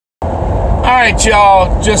Alright,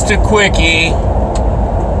 y'all, just a quickie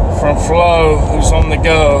from Flo, who's on the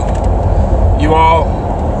go. You all,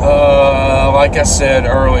 like I said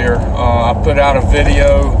earlier, I put out a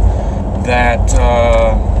video that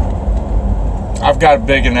I've got a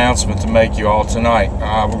big announcement to make you all tonight.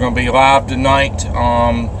 We're going to be live tonight.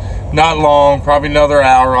 Not long, probably another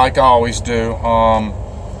hour like I always do.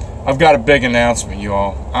 I've got a big announcement, you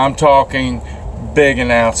all. I'm talking big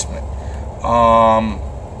announcement.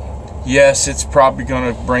 Yes, it's probably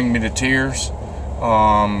going to bring me to tears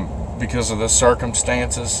because of the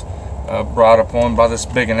circumstances brought upon by this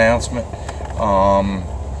big announcement.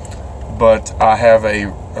 But I have a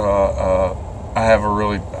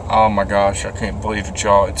really, oh my gosh, I can't believe it,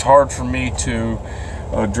 y'all. It's hard for me to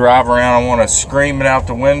drive around. I want to scream it out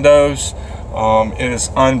the windows. It is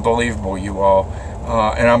unbelievable, you all.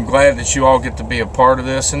 And I'm glad that you all get to be a part of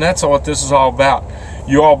this. And that's what this is all about.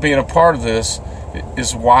 You all being a part of this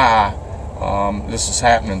is why this is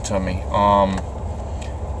happening to me.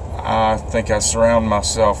 I think I surround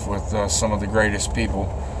myself with some of the greatest people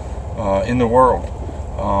in the world.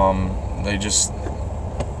 They just,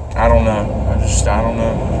 I don't know. I don't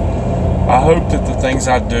know. I hope that the things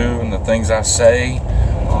I do and the things I say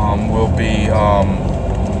will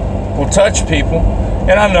touch people.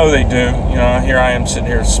 And I know they do. You know, here I am sitting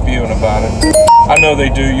here spewing about it. I know they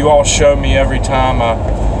do. You all show me every time I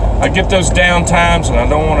get those down times and I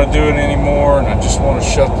don't want to do it anymore and I just want to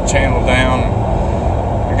shut the channel down.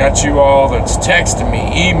 I got you all that's texting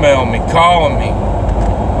me, emailing me, calling me,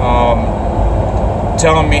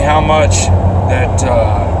 telling me how much that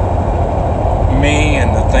me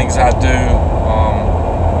and the things I do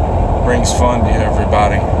brings fun to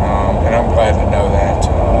everybody. And I'm glad to know that.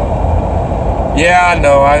 Yeah, I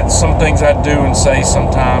know. Some things I do and say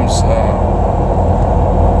sometimes,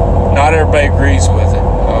 not everybody agrees with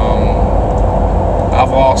it. I've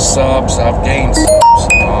lost subs, I've gained subs,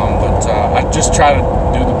 but I just try to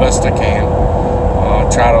do the best I can.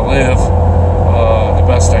 Try to live the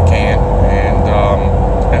best I can,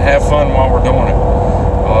 and have fun while we're doing it.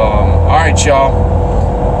 All right, y'all.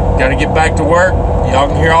 Got to get back to work. Y'all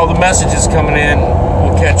can hear all the messages coming in.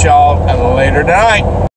 We'll catch y'all at a later night.